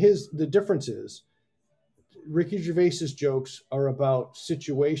 the difference is Ricky Gervais's jokes are about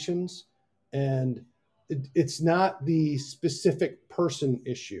situations, and it's not the specific person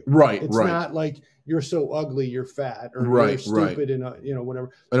issue. Right. It's not like you're so ugly, you're fat, or you're stupid, and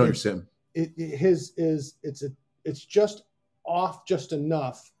whatever. I know what you're saying. It's just off just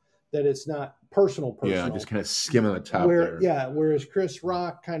enough that it's not personal. Yeah, just kind of skimming the top there. Yeah, whereas Chris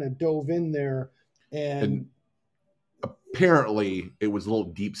Rock kind of dove in there, and apparently it was a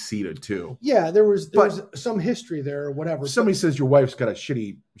little deep seated too. Yeah, there was some history there or whatever. Somebody says your wife's got a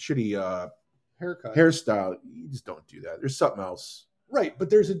shitty hairstyle. You just don't do that. There's something else. Right, but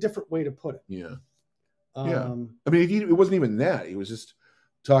there's a different way to put it. Yeah. I mean, it wasn't even that. He was just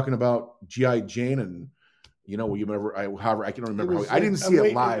talking about G.I. Jane and, I can't remember I didn't see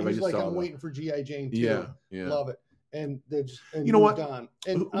it live. I just saw I'm waiting for G.I. Jane too. Yeah. Love it. And they just moved on.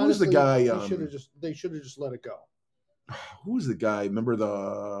 And who's the guy? They should have just let it go. Who's the guy? Remember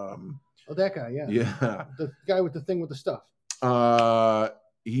that guy, yeah. Yeah. The guy with the thing with the stuff.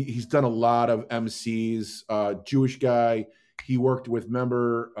 He's done a lot of MCs, Jewish guy. He worked with, he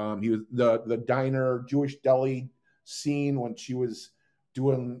was the diner, Jewish deli scene when she was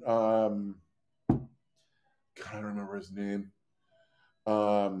doing, I don't remember his name.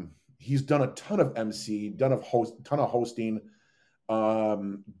 He's done a ton of MC, ton of hosting.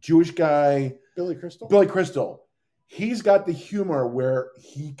 Jewish guy. Billy Crystal. He's got the humor where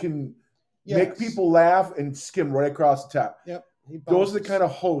he can make people laugh and skim right across the top. Yep. Those are the kind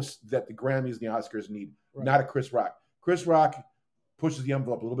of hosts that the Grammys and the Oscars need, not a Chris Rock. Chris Rock pushes the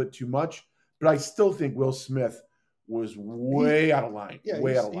envelope a little bit too much, but I still think Will Smith was way out of line. Yeah,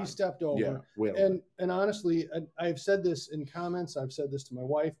 he stepped over. Yeah, way out of line. And honestly, I've said this in comments. I've said this to my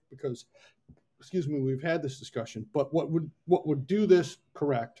wife because, we've had this discussion. But what would do this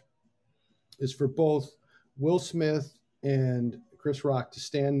correct is for both Will Smith and Chris Rock to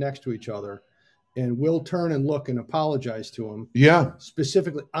stand next to each other, and Will turn and look and apologize to him. Yeah.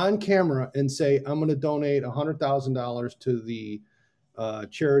 Specifically on camera and say, I'm going to donate $100,000 to the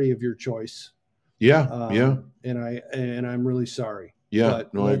charity of your choice. Yeah. And I'm really sorry. Yeah.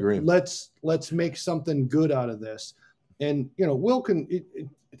 I agree. Let's make something good out of this. And, Will can,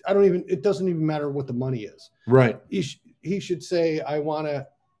 it doesn't even matter what the money is. Right. He should say, I want to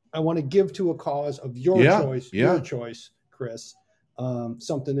give to a cause of your choice, Chris.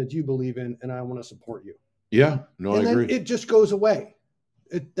 Something that you believe in, and I want to support you. Yeah, no, I agree. It just goes away.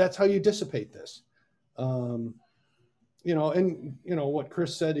 That's how you dissipate this. And what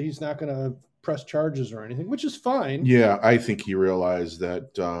Chris said, he's not going to press charges or anything, which is fine. Yeah, I think he realized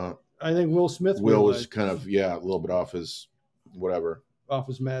that. I think Will Smith was kind of a little bit off his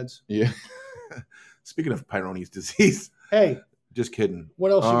meds. Yeah. Speaking of Peyronie's disease. Hey, just kidding.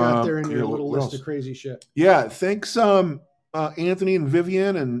 What else you got there in your little list of crazy shit? Yeah, thanks. Anthony and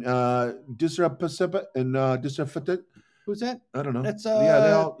Vivian and Disrepacipit and Disrepacipit. Who's that? I don't know. That's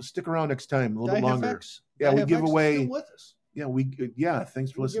they all stick around next time a little bit longer. Yeah, we give away. Still with us. Yeah,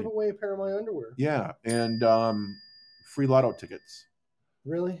 thanks for listening. Give away a pair of my underwear. Yeah, and free lotto tickets.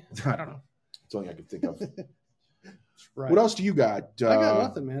 Really? I don't know. It's the only I can think of. Right. What else do you got? I got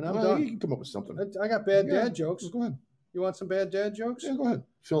nothing, man. I'm done. You can come up with something. I got bad dad jokes. Go ahead. You want some bad dad jokes? Yeah, go ahead.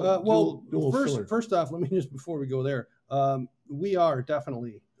 First off, let me just before we go there. We are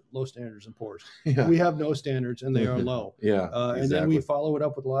definitely low standards and pours. Yeah. We have no standards and they are low. Yeah. Exactly. And then we follow it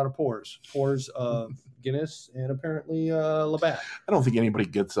up with a lot of pours. Pours of Guinness and apparently Labatt. I don't think anybody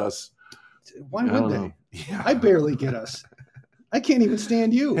gets us. Why would they? Yeah. I barely get us. I can't even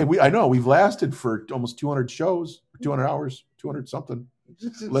stand you. Hey, I know we've lasted for almost 200 shows, 200 hours, 200 something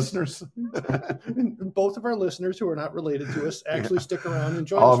listeners. Both of our listeners who are not related to us actually stick around and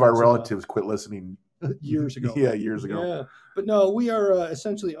join us. All of our relatives quit listening years ago. Yeah, years ago. Yeah. But no, we are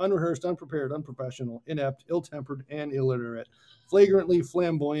essentially unrehearsed, unprepared, unprofessional, inept, ill-tempered, and illiterate, flagrantly,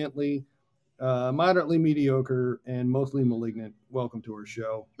 flamboyantly, moderately mediocre, and mostly malignant. Welcome to our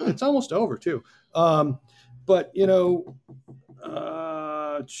show. It's almost over, too. But, you know,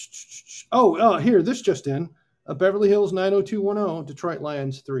 here, this just in. Beverly Hills 90210, Detroit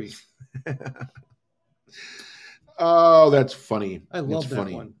Lions 3. Oh, that's funny. I love that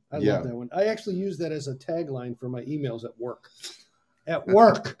one. I love that one. I actually use that as a tagline for my emails at work. At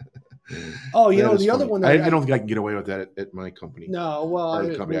work. Oh, you know, the other one. I don't think I can get away with that at my company. No, well, I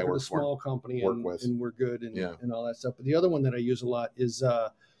work at a small company and we're good and all that stuff. But the other one that I use a lot is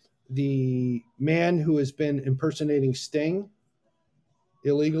the man who has been impersonating Sting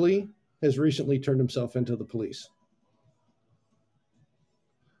illegally has recently turned himself into the police.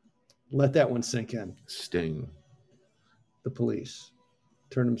 Let that one sink in. Sting. The police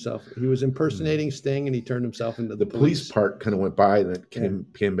turned himself. He was impersonating Sting, and he turned himself into the police part kind of went by, and it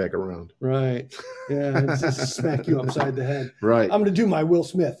came back around. Right. Yeah. It's just smack you upside the head. Right. I'm going to do my Will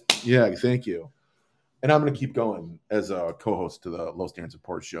Smith. Yeah. Thank you. And I'm going to keep going as a co-host to the Low Standard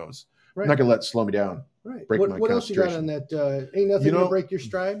Support shows. Right. I'm not going to let it slow me down. Right. What else you got on that? Ain't nothing going to break your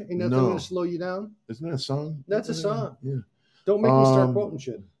stride. Ain't nothing going to slow you down. Isn't that a song? That's a song. Yeah. Don't make me start quoting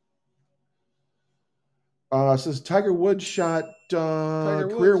shit. Says Tiger Woods shot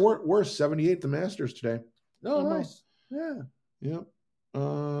career worst 78th the Masters today. Oh, nice. Yeah. Yep. I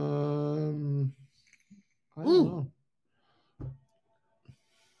don't know.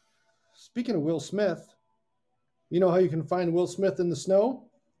 Speaking of Will Smith, you know how you can find Will Smith in the snow?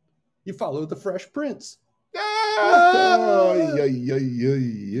 You follow the Fresh Prince.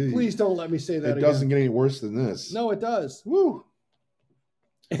 Please don't let me say that again. It doesn't get any worse than this. No, it does. Woo.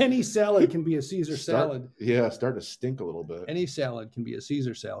 Any salad can be a Caesar salad. Yeah, start to stink a little bit. Any salad can be a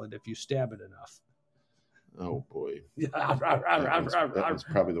Caesar salad if you stab it enough. Oh, boy. That's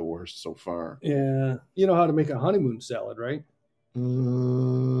probably the worst so far. Yeah. You know how to make a honeymoon salad, right?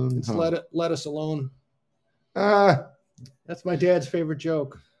 It's lettuce alone. That's my dad's favorite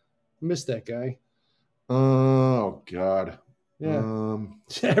joke. Miss that guy. Oh, God. Yeah.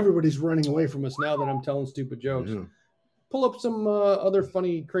 Everybody's running away from us now that I'm telling stupid jokes. Yeah. Pull up some other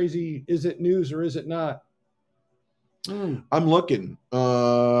funny, crazy, is it news or is it not? I'm looking.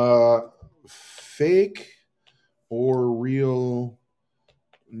 Fake or real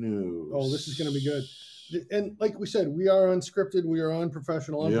news? Oh, this is going to be good. And like we said, we are unscripted. We are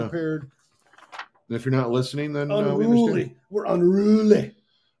unprofessional, unprepared. And if you're not listening, then unruly. We understand. We're unruly.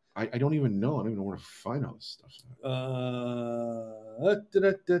 I don't even know. I don't even know where to find all this stuff.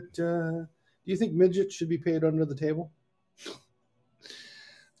 Do you think midgets should be paid under the table?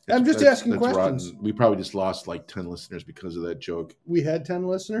 I'm just asking questions. Rotten. We probably just lost like 10 listeners because of that joke. We had 10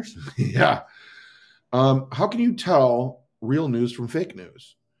 listeners? Yeah. How can you tell real news from fake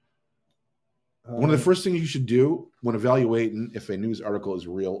news? One of the first things you should do when evaluating if a news article is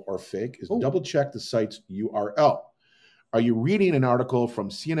real or fake is double check the site's URL. Are you reading an article from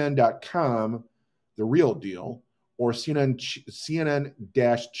CNN.com, the real deal, or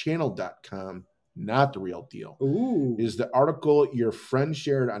CNN-channel.com, not the real deal? Ooh. Is the article your friend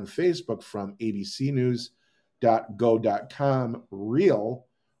shared on Facebook from abcnews.go.com real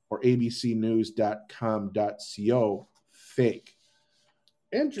or abcnews.com.co fake?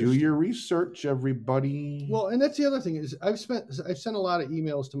 Interesting. Do your research, everybody. Well, and that's the other thing is I've sent a lot of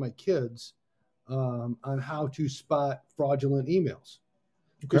emails to my kids on how to spot fraudulent emails.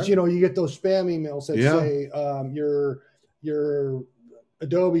 Because, you know, you get those spam emails that say your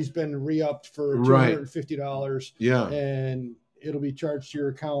Adobe's been re-upped for $250. Yeah. And it'll be charged to your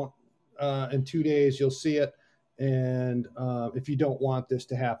account in 2 days. You'll see it. And if you don't want this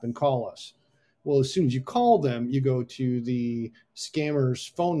to happen, call us. Well, as soon as you call them, you go to the scammer's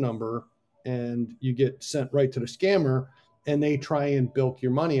phone number and you get sent right to the scammer and they try and bilk your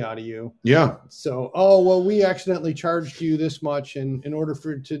money out of you. Yeah. So, we accidentally charged you this much. And in order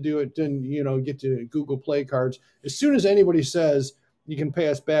for it to do it, then, you know, get to Google Play cards. As soon as anybody says you can pay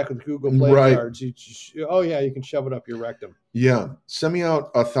us back with Google Play cards, you can shove it up your rectum. Yeah. Send me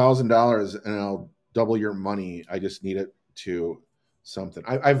out $1,000 and I'll double your money. I just need it to something.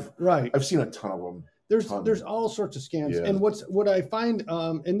 I've seen a ton of them. There's all sorts of scams. Yeah. And what I find,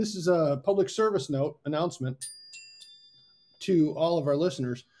 and this is a public service announcement to all of our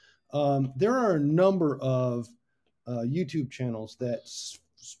listeners. There are a number of YouTube channels that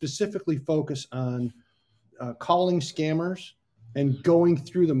specifically focus on calling scammers and going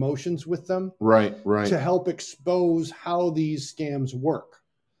through the motions with them. Right. To help expose how these scams work.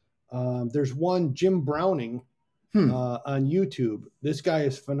 There's one, Jim Browning, on YouTube. This guy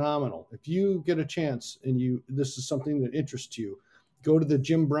is phenomenal. If you get a chance and this is something that interests you, go to the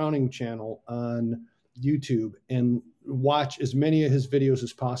Jim Browning channel on YouTube and watch as many of his videos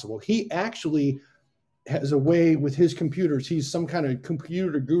as possible. He actually has a way with his computers. He's some kind of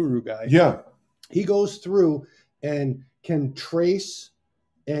computer guru guy. Yeah. He goes through and can trace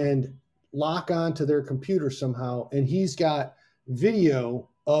and lock onto their computer somehow. And he's got video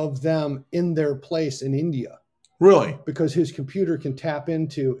of them in their place in India. Really? Because his computer can tap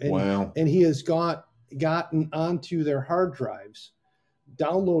into, and he has gotten onto their hard drives,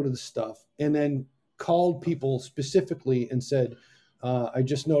 downloaded the stuff, and then called people specifically and said, I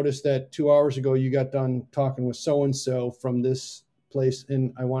just noticed that 2 hours ago you got done talking with so-and-so from this place,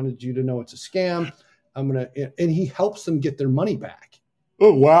 and I wanted you to know it's a scam. And he helps them get their money back.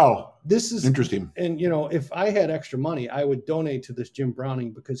 Oh, wow. This is interesting. And, if I had extra money, I would donate to this Jim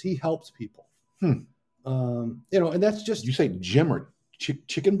Browning because he helps people. And that's just. Did you say Jim or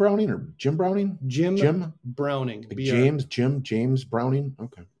Chicken Browning or Jim Browning? Jim Browning. Like James Browning.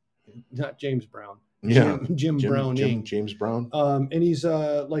 Okay. Not James Brown. Yeah. Jim Browning. James Brown. And he's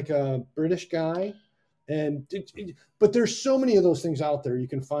like a British guy. But there's so many of those things out there you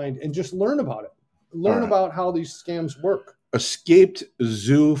can find and just learn about it. Learn about how these scams work. Escaped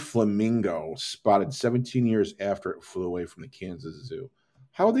zoo flamingo spotted 17 years after it flew away from the Kansas Zoo.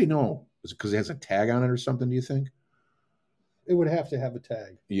 How would they know? Is it because it has a tag on it or something, do you think? It would have to have a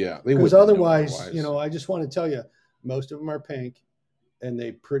tag. Yeah. Because otherwise, I just want to tell you, most of them are pink and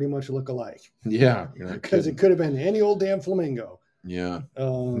they pretty much look alike. Yeah. Because it could have been any old damn flamingo. Yeah.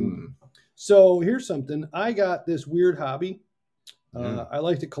 So here's something. I got this weird hobby. I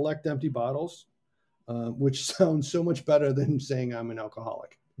like to collect empty bottles, which sounds so much better than saying I'm an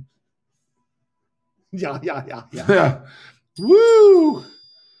alcoholic. Yeah. Woo!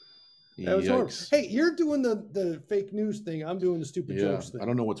 That was horrible. Hey, you're doing the fake news thing. I'm doing the stupid jokes thing. I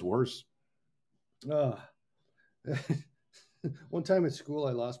don't know what's worse. One time at school,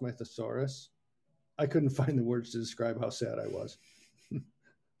 I lost my thesaurus. I couldn't find the words to describe how sad I was.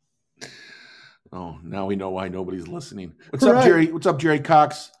 Oh, now we know why nobody's listening. What's up, Jerry? What's up, Jerry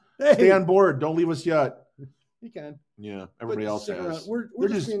Cox? Hey. Stay on board. Don't leave us yet. You can. Yeah, everybody else has. We're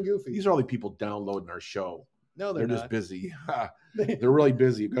just being goofy. These are all the people downloading our show. No, they're just busy. They're really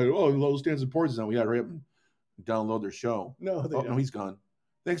busy. Oh, Low Stands and Pours now. We got to hurry up and download their show. No, they don't. No, he's gone.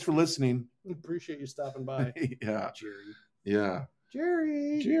 Thanks for listening. Appreciate you stopping by. Yeah. Jerry. Yeah.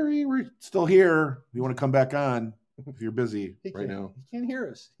 Jerry, we're still here. You want to come back on if you're busy right now. He can't hear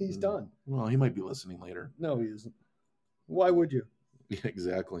us. He's done. Well, he might be listening later. No, he isn't. Why would you? Yeah,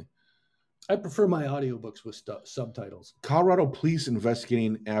 exactly. I prefer my audiobooks with subtitles. Colorado police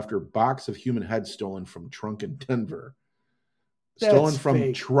investigating after box of human head stolen from trunk in Denver. Stolen from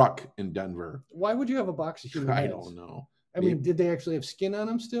fake. Truck in Denver. Why would you have a box of human heads? I don't know. I mean, did they actually have skin on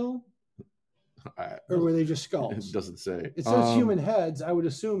them still? Or were they just skulls? It doesn't say. It says human heads. I would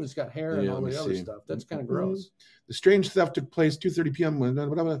assume it's got hair and all the other stuff. That's kind of gross. The strange theft took place 2:30 p.m.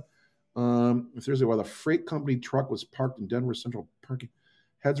 Thursday while the freight company truck was parked in Denver Central Parking.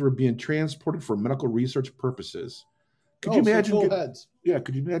 Heads were being transported for medical research purposes. Could you imagine? Heads. Yeah,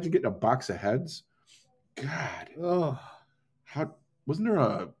 could you imagine getting a box of heads? God. Oh. How wasn't there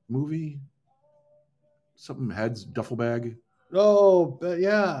a movie? Something heads duffel bag. Oh, but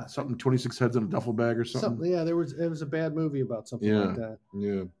yeah. Something 26 heads in a duffel bag or something. Yeah, it was a bad movie about something like that.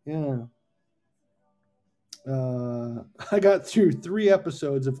 Yeah. I got through 3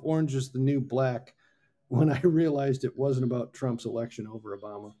 episodes of Orange is the New Black when I realized it wasn't about Trump's election over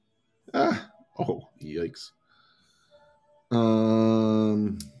Obama. Oh, yikes.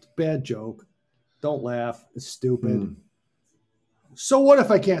 Bad joke. Don't laugh. It's stupid. So what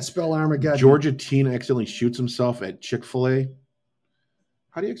if I can't spell Armageddon? Georgia teen accidentally shoots himself at Chick-fil-A.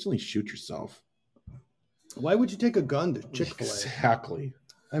 How do you accidentally shoot yourself? Why would you take a gun to Chick-fil-A? Exactly.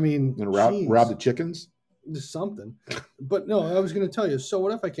 I mean, rob the chickens? Just something. But no, I was going to tell you, so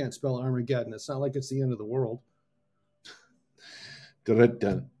what if I can't spell Armageddon? It's not like it's the end of the world.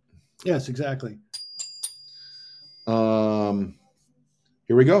 Dun. Yes, exactly. Here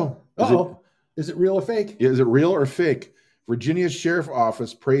we go. Is it real or fake? Is it real or fake? Virginia's sheriff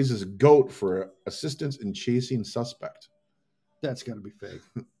office praises GOAT for assistance in chasing suspect. That's got to be fake.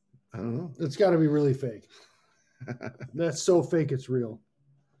 I don't know. It's got to be really fake. That's so fake it's real.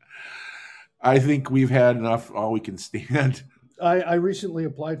 I think we've had enough. All we can stand. I recently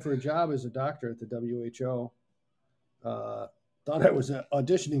applied for a job as a doctor at the WHO. Thought I was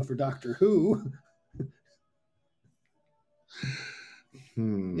auditioning for Doctor Who.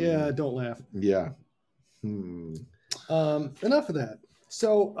 Yeah, don't laugh. Yeah. Enough of that.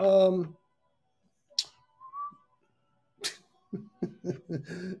 So,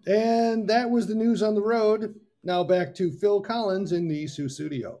 and that was the news on the road. Now back to Phil Collins in the Sioux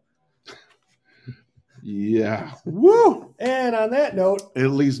Studio. Yeah. Woo! And on that note, it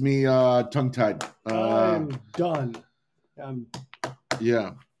leaves me tongue-tied. I'm done.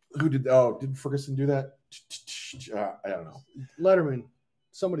 Yeah. Who did? Oh, did Ferguson do that? I don't know. Letterman.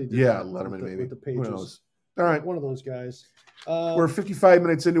 Somebody did. Yeah, Letterman maybe. With the pages. Who knows? All right. One of those guys. We're 55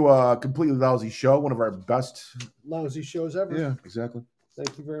 minutes into a completely lousy show. One of our best lousy shows ever. Yeah, exactly.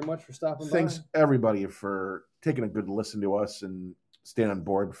 Thank you very much for stopping by. Thanks everybody for taking a good listen to us and staying on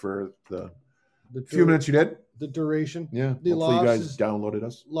board for the few minutes you did. The duration. Yeah. Hopefully you guys downloaded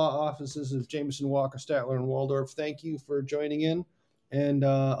us. Law offices of Jameson, Walker, Statler, and Waldorf. Thank you for joining in and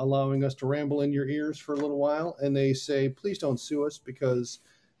allowing us to ramble in your ears for a little while. And they say, please don't sue us because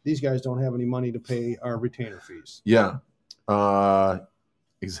these guys don't have any money to pay our retainer fees. Yeah.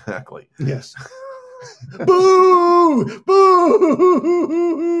 Exactly. Yes. Boo!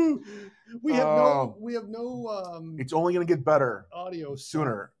 Boo! We have no. It's only going to get better. Audio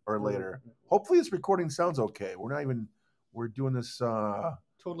sooner or later. Hopefully, this recording sounds okay. We're doing this.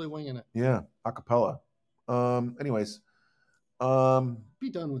 Totally winging it. Yeah, a cappella. Anyways, be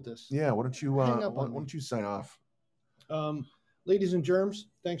done with this. Yeah. Why don't you sign off? Ladies and germs,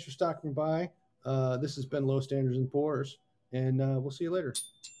 thanks for stopping by. This has been Low Standards and Pours, and we'll see you later.